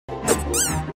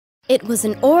It was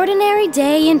an ordinary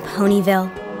day in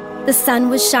Ponyville. The sun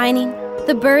was shining,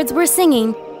 the birds were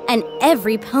singing, and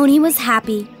every pony was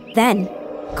happy. Then,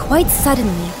 quite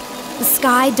suddenly, the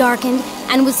sky darkened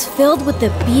and was filled with the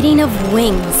beating of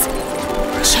wings.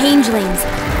 Changelings,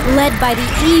 led by the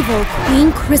evil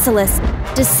Queen Chrysalis,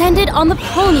 descended on the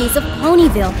ponies of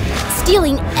Ponyville,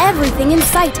 stealing everything in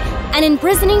sight and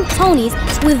imprisoning ponies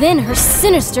within her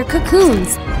sinister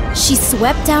cocoons. She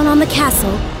swept down on the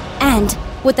castle and,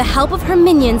 with the help of her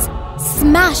minions,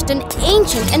 smashed an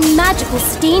ancient and magical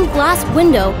stained glass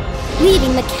window,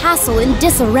 leaving the castle in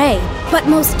disarray. But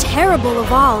most terrible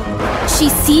of all, she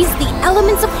seized the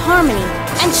elements of harmony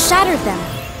and shattered them,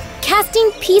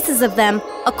 casting pieces of them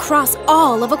across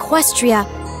all of Equestria.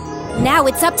 Now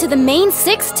it's up to the main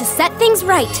six to set things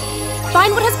right.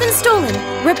 Find what has been stolen,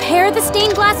 repair the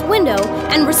stained glass window,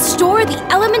 and restore the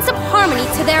elements of harmony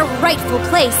to their rightful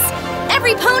place.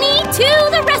 Every pony to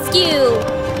the rescue!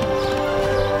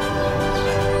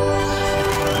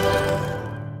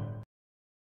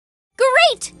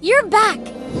 Great! You're back!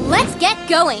 Let's get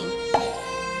going!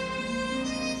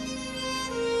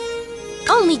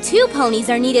 Only 2 ponies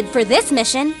are needed for this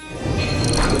mission.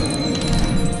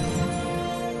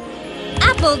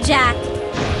 Applejack!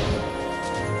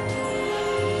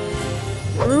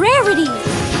 Rarity!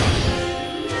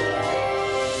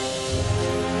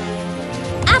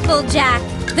 Applejack!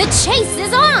 The chase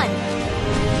is on!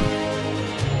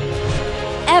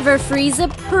 Everfree's a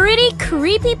pretty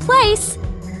creepy place.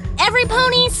 Every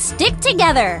pony stick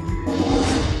together.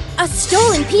 A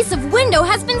stolen piece of window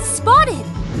has been spotted.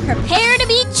 Prepare to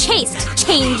be chased,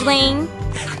 changeling.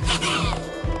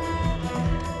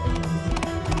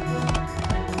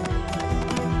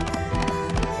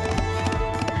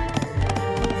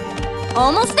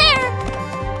 Almost there.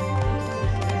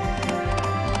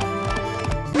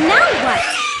 Now what?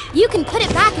 You can put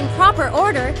it back in proper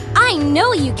order. I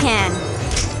know you can.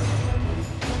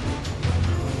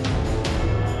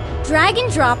 Drag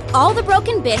and drop all the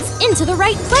broken bits into the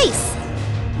right place.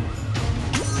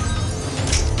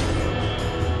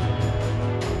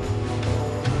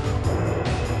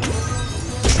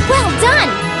 Well done!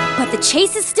 But the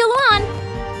chase is still on.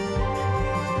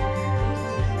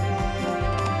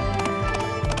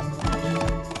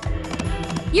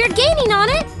 You're gaining on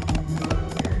it.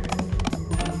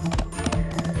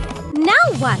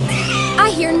 Now what? I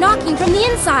hear knocking from the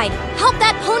inside. Help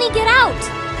that pony get out.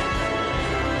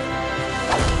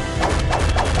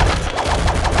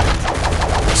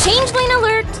 Changeling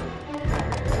alert!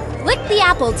 Flick the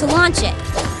apple to launch it.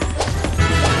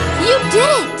 You did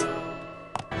it!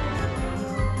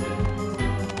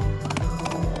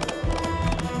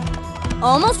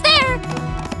 Almost there!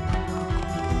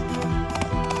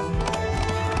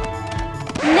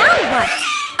 Now what?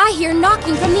 I hear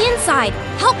knocking from the inside.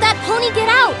 Help that pony get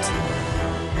out!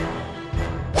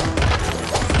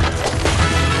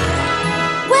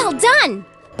 Well done!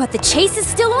 But the chase is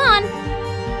still on.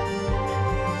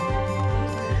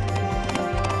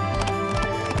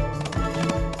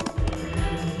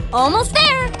 Almost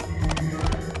there!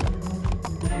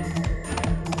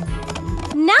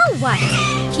 Now what?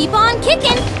 Keep on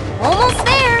kicking! Almost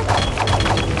there!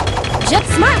 Just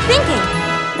smart thinking!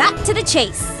 Back to the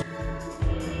chase!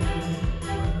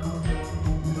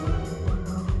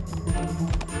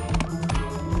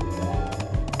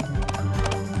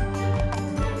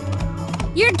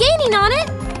 You're gaining on it!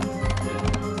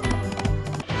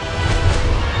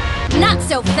 Not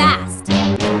so fast!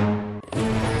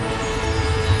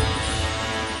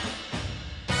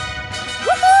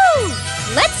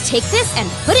 Let's take this and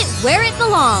put it where it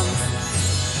belongs.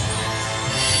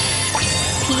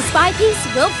 Piece by piece,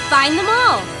 we'll find them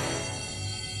all.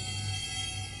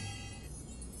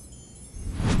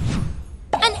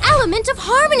 An element of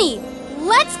harmony.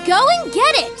 Let's go and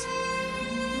get it.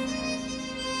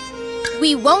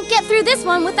 We won't get through this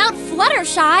one without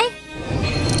Fluttershy.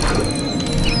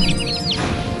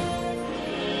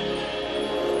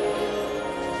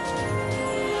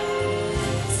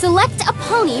 Select a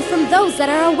pony from those that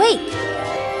are awake.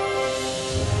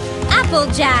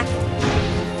 Applejack.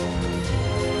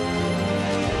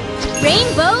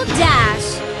 Rainbow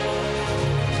Dash.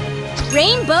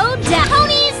 Rainbow Dash.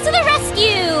 Ponies to the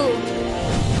rescue!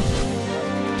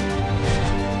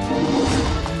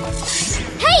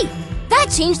 Hey! That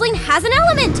changeling has an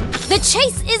element! The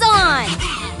chase is on!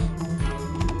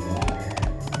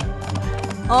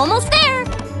 Almost there!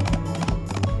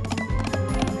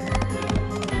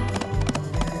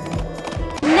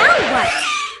 Now what?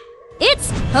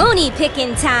 It's pony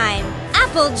picking time!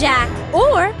 Applejack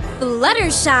or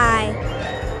Fluttershy!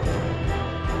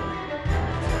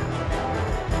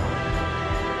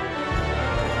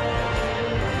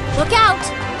 Look out!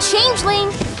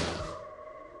 Changeling!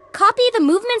 Copy the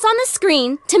movements on the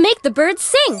screen to make the birds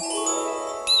sing.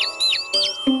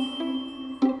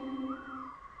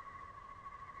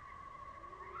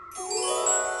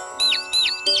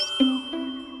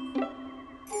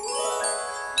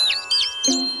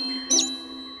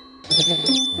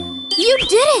 You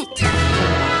did it!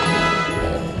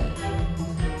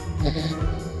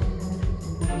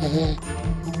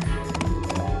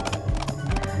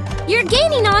 You're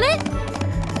gaining on it!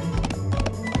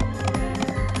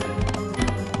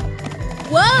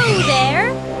 Whoa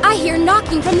there! I hear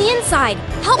knocking from the inside.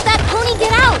 Help that pony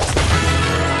get out!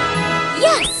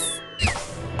 Yes!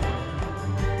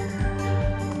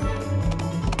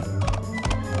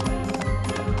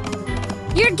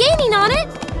 You're gaining on it!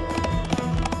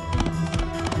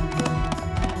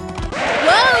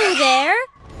 Whoa there!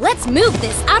 Let's move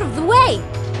this out of the way!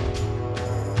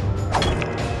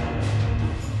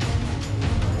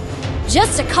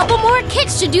 Just a couple more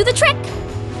kicks to do the trick!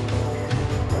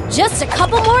 Just a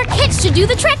couple more kicks to do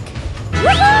the trick!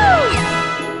 Woohoo!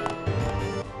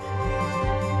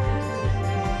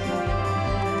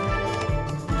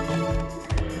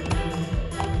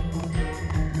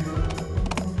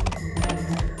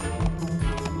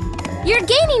 You're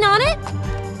gaining on it!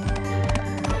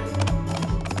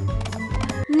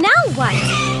 Now what?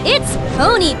 It's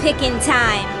pony picking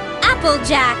time!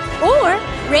 Applejack or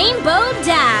Rainbow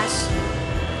Dash!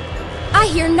 I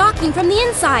hear knocking from the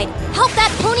inside. Help that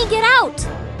pony get out!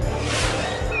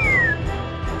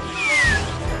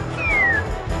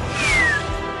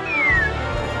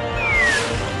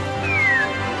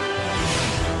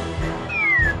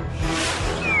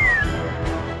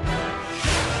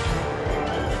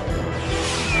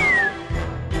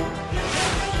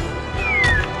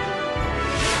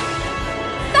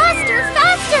 Faster,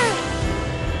 faster!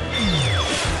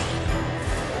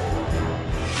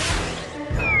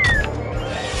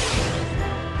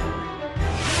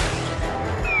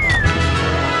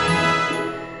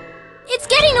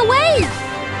 Away!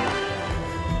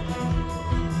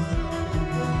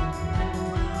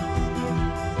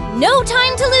 No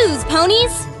time to lose,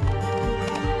 ponies!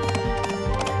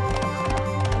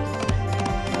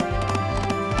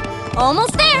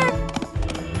 Almost there!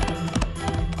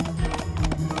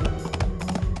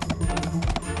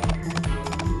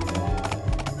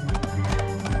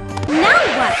 Now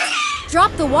what?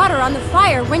 Drop the water on the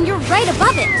fire when you're right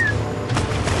above it.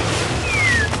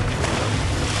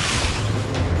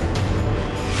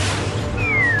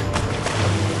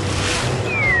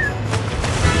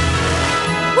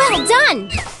 Well done!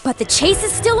 But the chase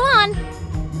is still on.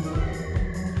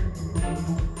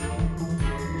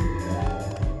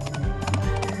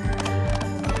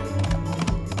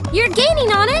 You're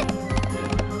gaining on it.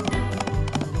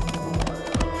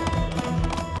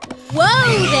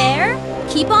 Whoa there!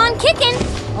 Keep on kicking.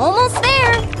 Almost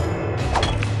there.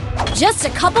 Just a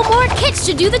couple more kicks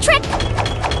to do the trick.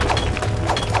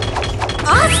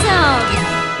 Awesome!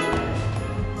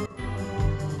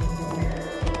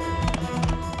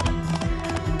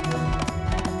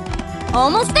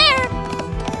 Almost there!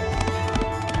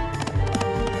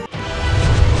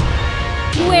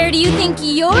 Where do you think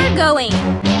you're going?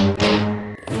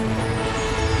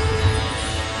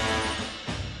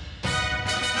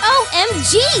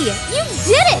 OMG! You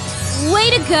did it!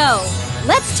 Way to go!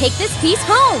 Let's take this piece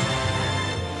home!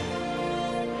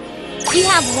 We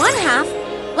have one half.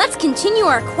 Let's continue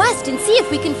our quest and see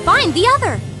if we can find the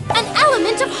other. An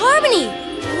element of harmony!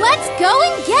 Let's go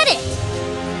and get it!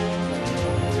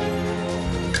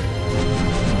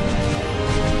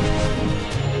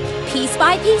 Piece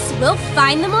by piece, we'll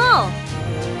find them all.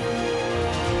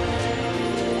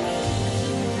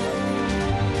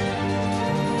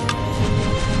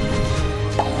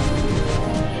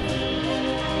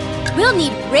 We'll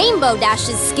need Rainbow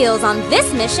Dash's skills on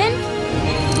this mission.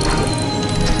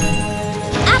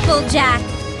 Applejack.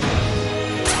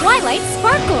 Twilight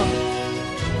Sparkle.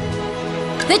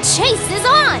 The chase is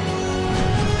on!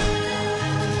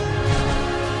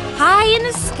 High in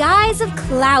the skies of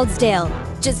Cloudsdale.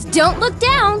 Just don't look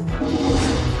down.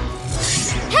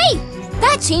 Hey!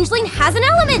 That changeling has an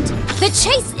element! The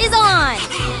chase is on!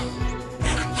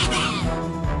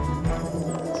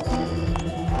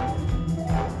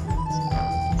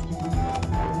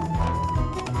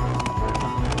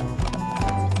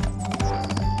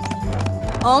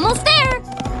 Almost there!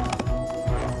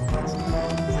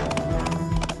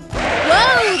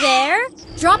 Whoa there!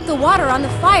 Drop the water on the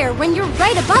fire when you're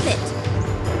right above it.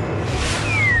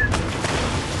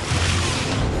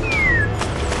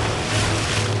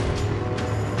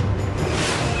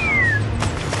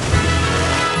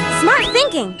 Smart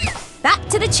thinking! Back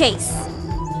to the chase.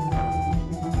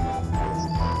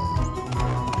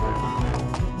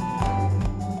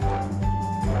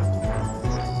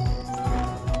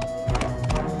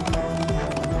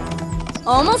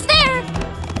 Almost there!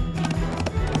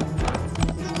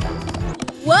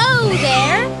 Whoa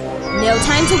there! No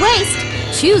time to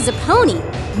waste. Choose a pony.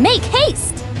 Make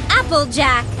haste!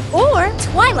 Applejack or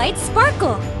Twilight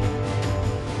Sparkle.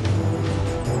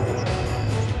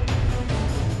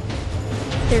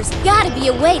 There's gotta be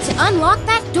a way to unlock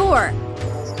that door.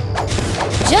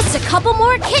 Just a couple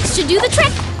more kicks should do the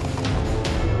trick.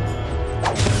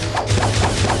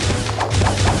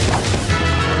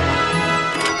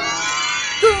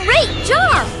 Great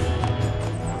job!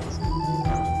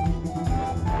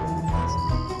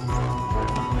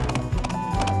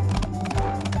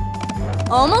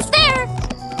 Almost there!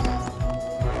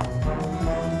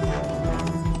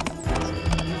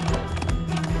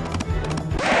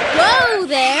 Whoa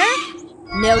there!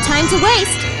 No time to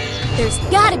waste. There's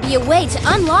gotta be a way to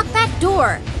unlock that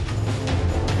door.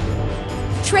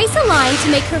 Trace a line to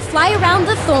make her fly around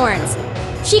the thorns.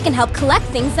 She can help collect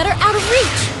things that are out of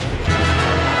reach.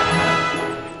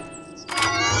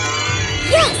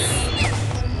 Yes!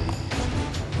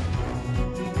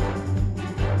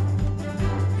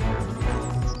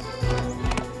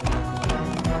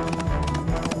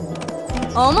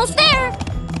 Almost there!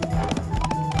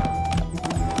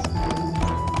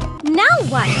 Now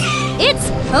what? It's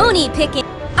pony picking!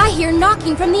 I hear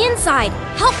knocking from the inside.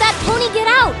 Help that pony get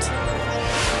out!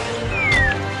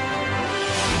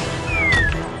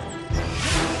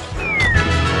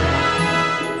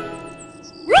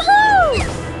 Woohoo!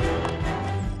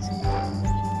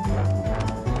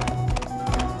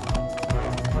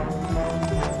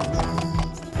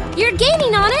 You're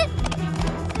gaining on it!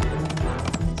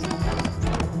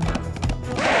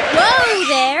 Whoa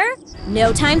there!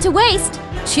 No time to waste.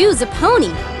 Choose a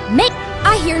pony. Make...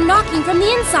 I hear knocking from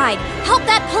the inside. Help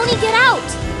that pony get out!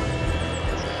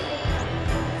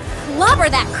 Clobber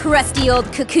that crusty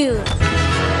old cocoon!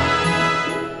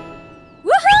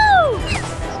 Woohoo!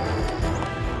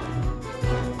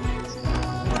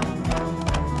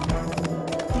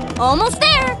 Almost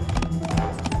there!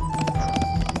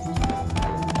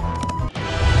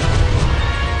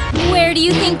 Where do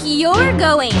you think you're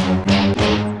going?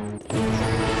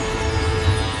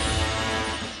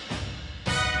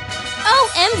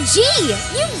 OMG!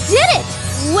 You did it!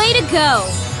 Way to go!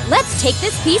 Let's take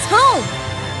this piece home!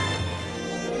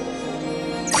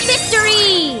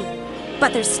 Victory!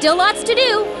 But there's still lots to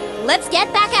do. Let's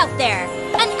get back out there.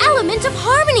 An element of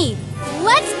harmony!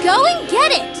 Let's go and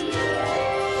get it!